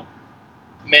people,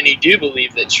 many do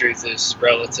believe that truth is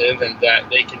relative and that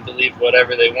they can believe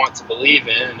whatever they want to believe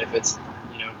in. And if it's,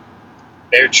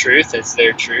 their truth, it's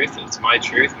their truth. It's my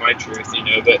truth,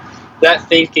 But that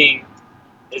thinking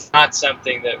is not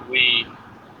something that we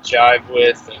jive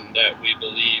with and that we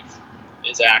believe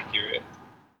is accurate.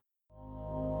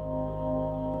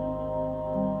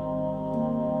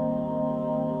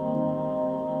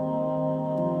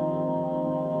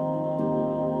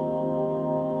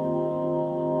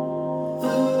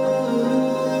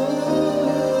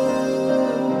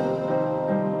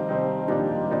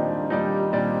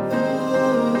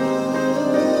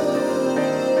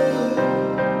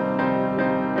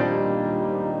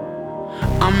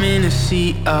 I'm in a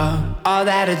sea of all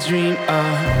that I dream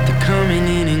of. They're coming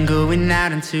in and going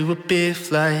out into a big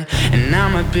flight. And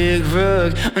I'm a big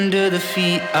rug under the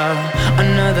feet of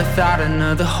another thought,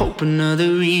 another hope,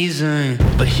 another reason.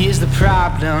 But here's the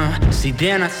problem, see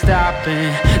they're not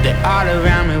stopping. They're all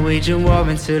around me waging war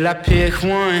until I pick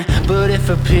one. But if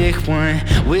I pick one,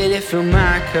 will it fill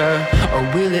my cup? Or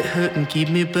will it hurt and keep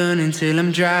me burning till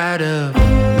I'm dried up?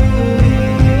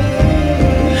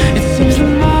 It seems the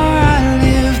more I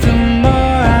live, the more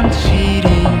I'm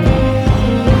cheating.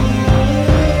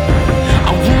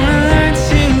 I wanna learn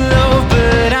to love,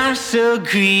 but I'm so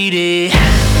greedy.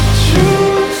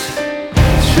 Truth,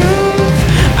 truth,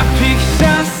 I pick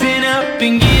something up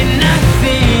and get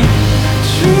nothing.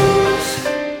 Truth,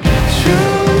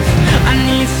 truth, I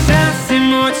need something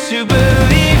more to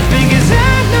believe in, 'cause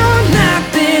I know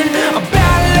nothing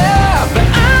about love, but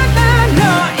all I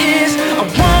know is I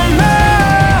want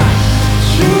more.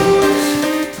 Truth,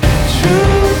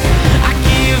 truth, I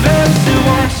give up to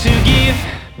want to give.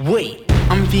 Wait,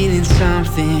 I'm feeling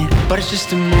something, but it's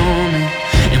just a moment.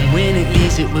 And when it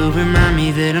leaves, it will remind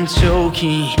me that I'm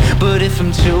choking. But if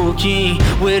I'm choking,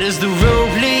 where does the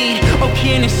road lead? Oh,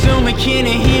 can you show me, can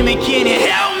you hear me, can you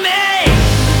help me?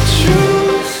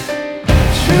 Truth,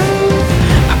 truth,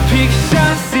 I pick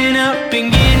something up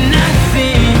and get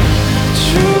nothing.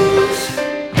 Truth,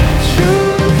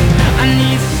 truth, I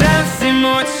need something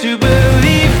more to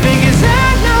believe in, 'cause I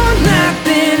know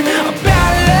nothing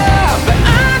about love, but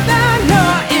all I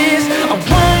know is I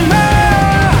want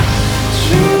more.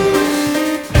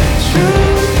 Truth,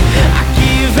 truth, I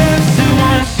give up to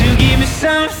want to give me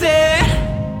something.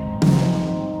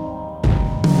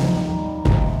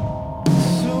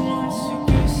 So want to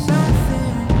give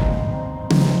something.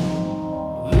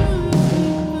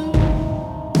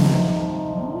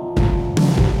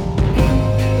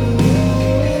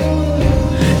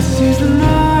 It seems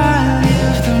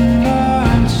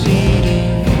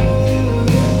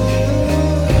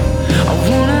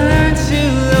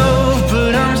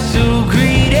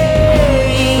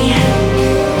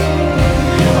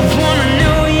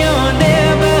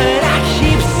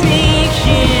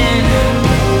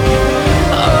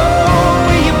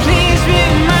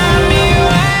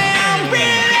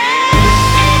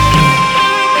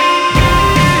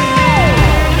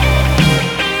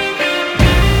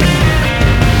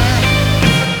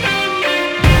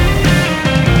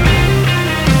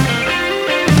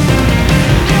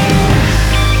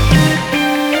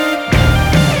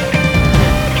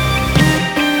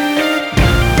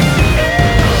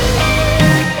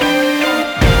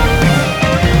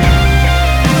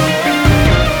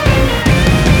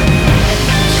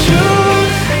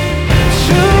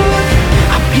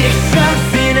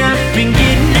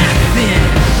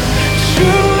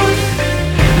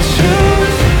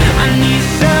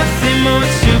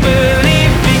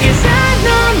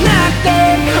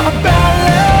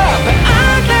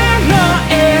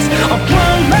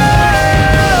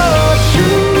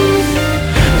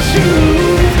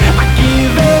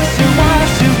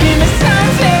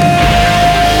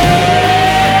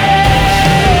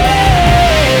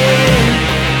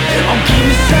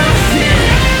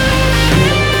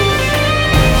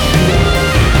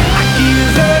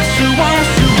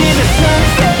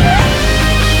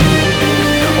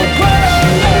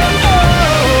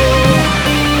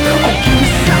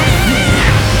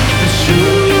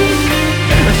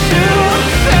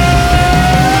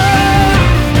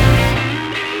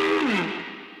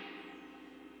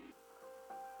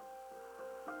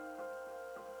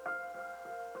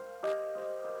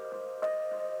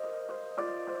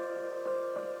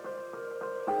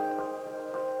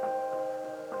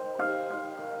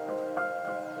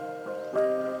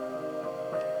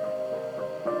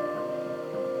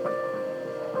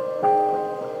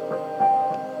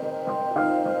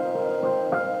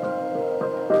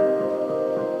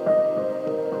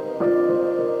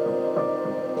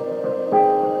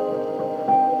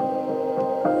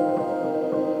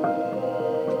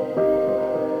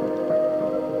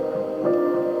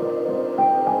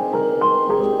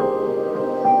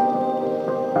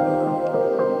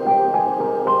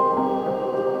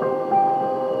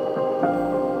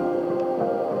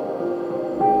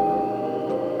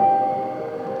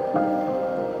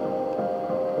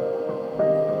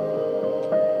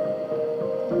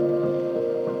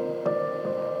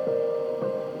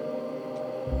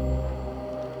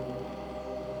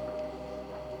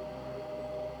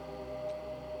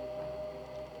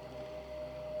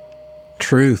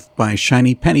Truth by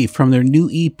Shiny Penny from their new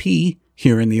EP,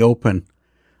 Here in the Open.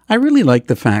 I really like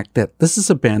the fact that this is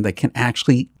a band that can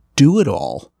actually do it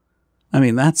all. I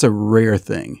mean, that's a rare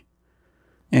thing.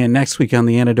 And next week on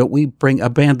The Antidote, we bring a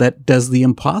band that does the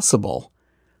impossible.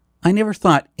 I never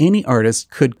thought any artist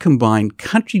could combine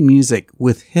country music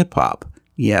with hip-hop.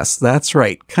 Yes, that's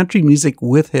right, country music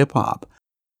with hip-hop.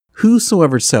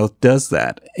 Whosoever South does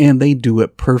that, and they do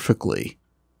it perfectly.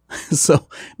 So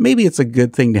maybe it's a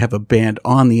good thing to have a band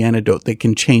on The Antidote that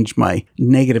can change my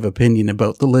negative opinion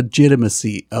about the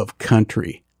legitimacy of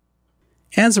country.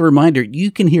 As a reminder,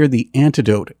 you can hear The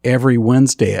Antidote every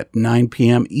Wednesday at 9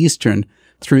 p.m. Eastern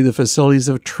through the facilities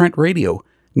of Trent Radio,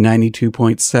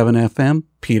 92.7 FM,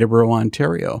 Peterborough,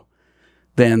 Ontario.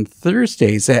 Then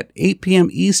Thursdays at 8 p.m.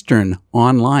 Eastern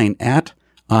online at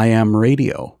I Am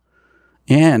Radio.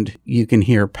 And you can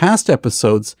hear past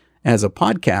episodes as a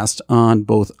podcast on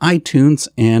both iTunes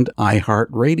and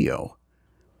iHeartRadio.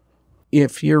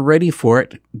 If you're ready for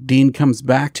it, Dean comes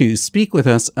back to speak with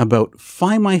us about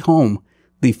Find My Home,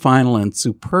 the final and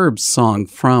superb song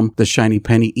from the Shiny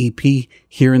Penny EP,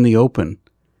 Here in the Open.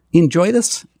 Enjoy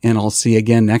this, and I'll see you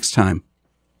again next time.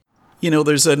 You know,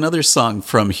 there's another song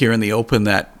from Here in the Open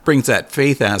that brings that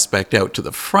faith aspect out to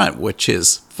the front, which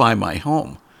is Find My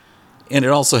Home. And it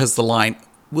also has the line,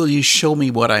 will you show me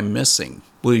what I'm missing?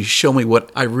 Will you show me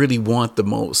what I really want the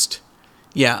most?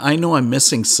 Yeah, I know I'm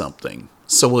missing something,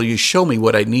 so will you show me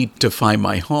what I need to find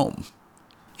my home?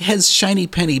 Has Shiny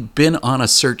Penny been on a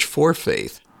search for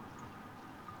faith?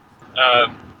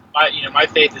 My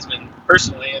faith has been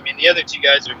personally. I mean, the other two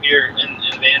guys are here in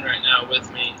the van right now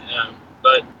with me,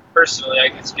 but personally, I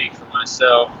can speak for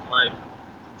myself. My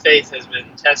faith has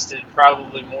been tested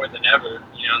probably more than ever,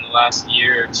 in the last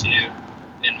year or two,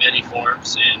 in many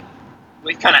forms, and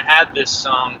we've kind of had this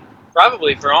song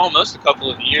probably for almost a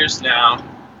couple of years now,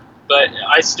 but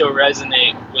I still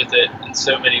resonate with it in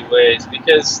so many ways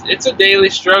because it's a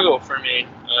daily struggle for me,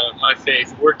 my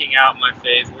faith, working out my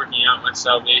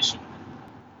salvation,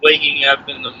 waking up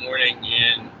in the morning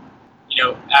and,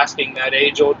 asking that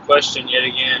age-old question yet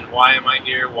again, why am I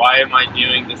here? Why am I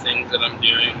doing the things that I'm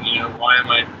doing? Why am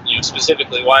I,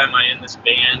 specifically, why am I in this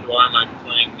band? Why am I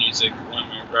playing music? Why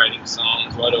am I writing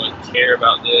songs? Why do I care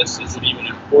about this? Is it even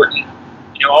important?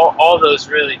 All those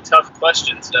really tough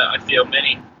questions that I feel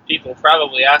many people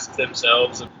probably ask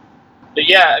themselves. But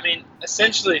yeah, I mean,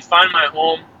 essentially, Find My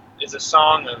Home is a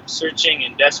song of searching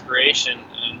and desperation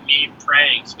and me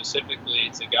praying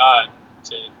specifically to God,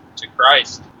 to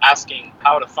Christ, asking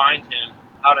how to find Him,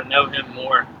 how to know Him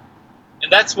more.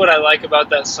 And that's what I like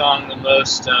about that song the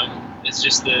most. It's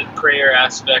just the prayer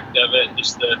aspect of it,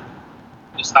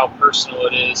 just how personal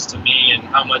it is to me and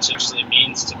how much it actually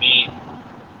means to me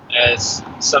as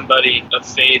somebody of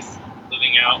faith,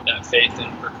 living out that faith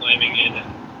and proclaiming it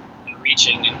and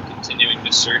reaching and continuing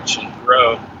to search and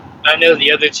grow. I know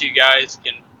the other two guys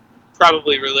can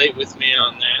probably relate with me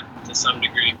on that to some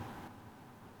degree.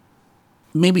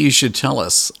 Maybe you should tell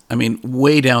us,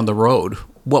 way down the road,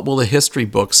 what will the history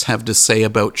books have to say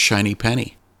about Shiny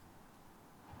Penny?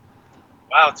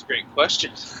 Wow, that's a great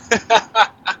question.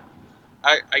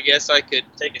 I guess I could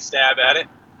take a stab at it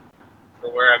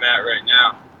for where I'm at right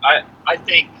now. I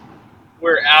think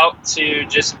we're out to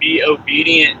just be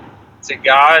obedient to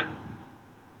God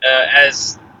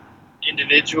as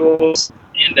individuals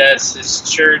and as His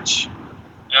church.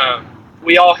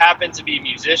 We all happen to be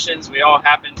musicians. We all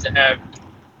happen to have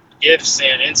gifts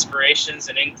and inspirations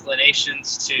and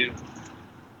inclinations to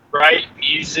write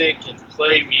music and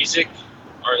play music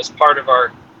or as part of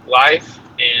our life.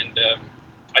 And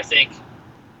I think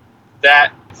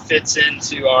that fits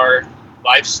into our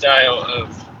lifestyle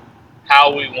of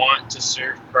how we want to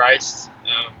serve Christ.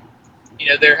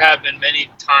 There have been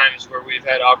many times where we've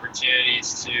had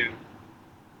opportunities to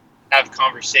have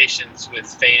conversations with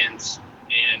fans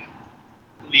and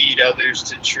lead others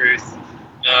to truth.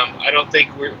 I don't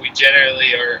think we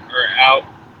generally are out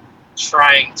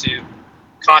trying to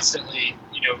constantly,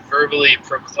 verbally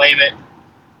proclaim it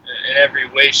in every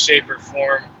way, shape, or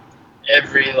form,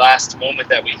 every last moment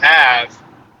that we have.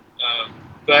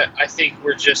 But I think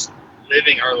we're just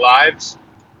living our lives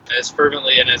as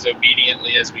fervently and as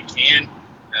obediently as we can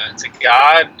to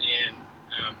God,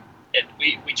 and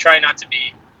we try not to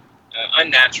be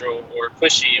unnatural or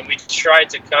pushy, and we try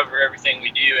to cover everything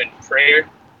we do in prayer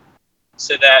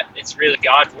so that it's really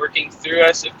God working through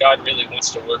us if God really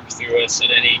wants to work through us in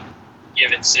any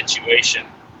given situation,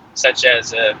 such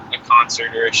as a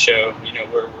concert or a show,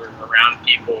 where we're around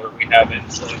people or we have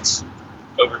influence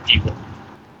over people.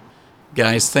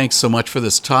 Guys, thanks so much for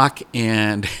this talk,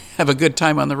 and have a good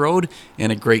time on the road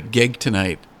and a great gig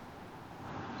tonight.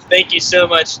 Thank you so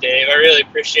much, Dave. I really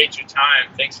appreciate your time.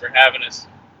 Thanks for having us.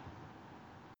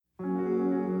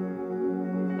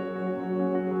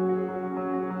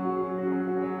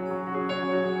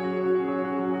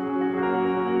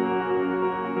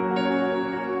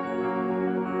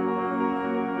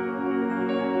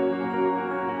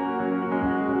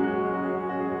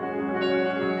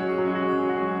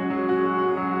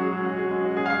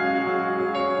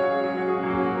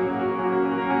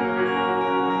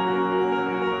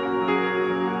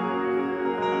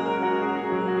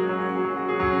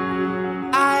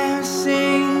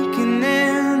 Sinking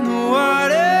in the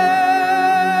water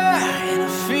and I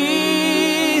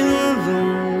feel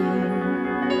alone.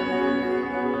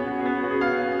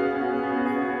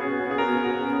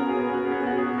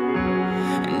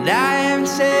 And I am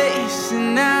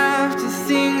chasing after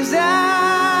things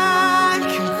I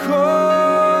can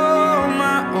call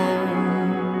my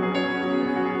own.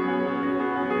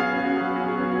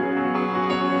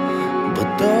 But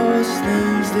those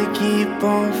things, they keep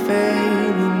on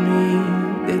failing me.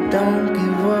 They don't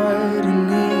give what I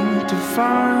need to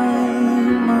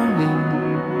find my home.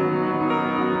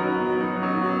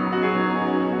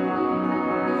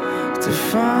 To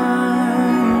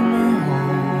find my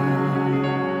home.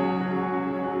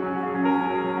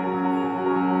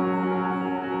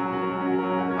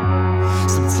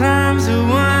 Sometimes I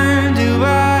wonder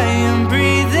why I'm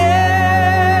breathing.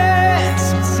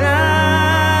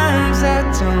 Sometimes I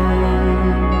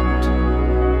don't.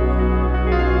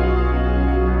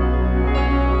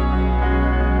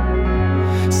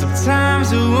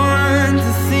 Sometimes I want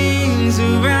the things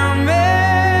around me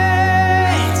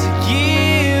to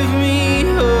give me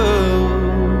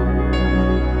hope,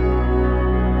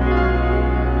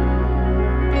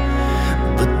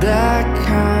 but that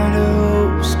kind of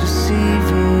hope's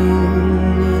deceiving,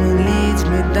 and it leads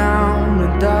me down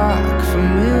a dark,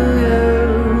 familiar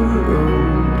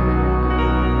road.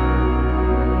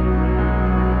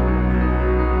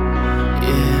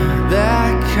 Yeah,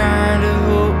 that kind of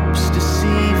hope's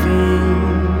deceiving,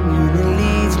 and it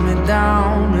leads me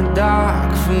down a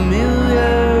dark,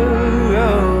 familiar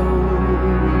road.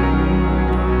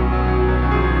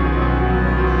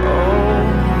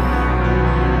 Oh,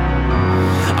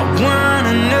 I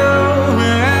wanna know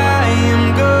where I am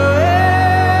going,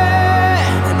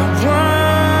 and I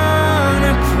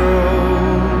wanna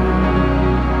probe.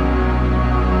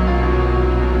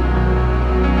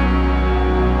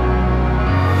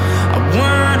 I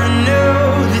wanna know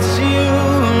that you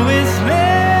are with me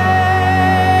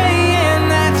and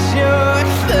that you're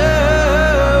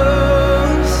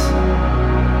close.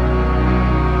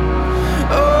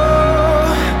 Oh,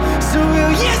 so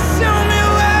will you show me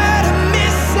what I'm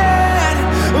missing?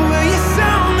 Will you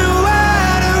show me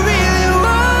what I really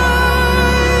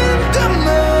want the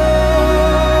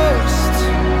most?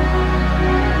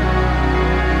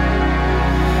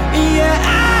 Yeah, I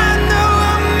know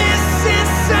I'm missing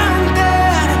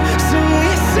something. So will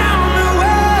you show me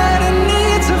what I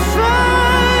need to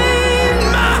find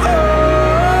my home?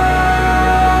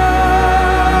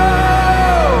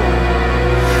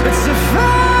 To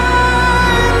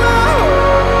find my home.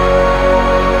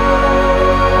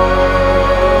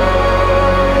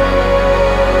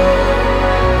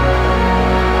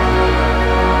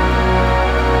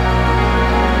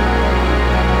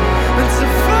 To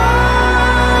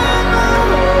find my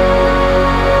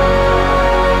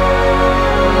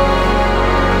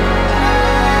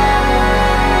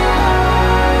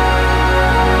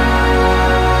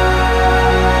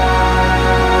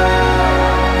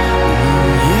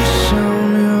Will you show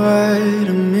me what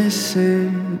I'm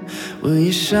missing? Will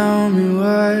you show me what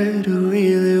I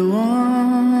really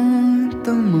want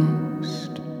the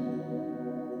most?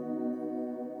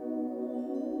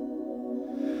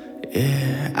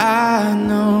 Yeah, I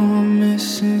know I'm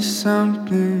missing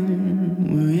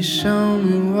something. Will you show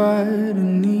me what I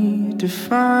need to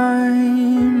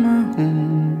find my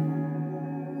home?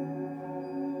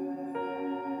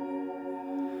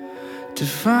 To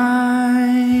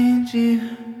find you.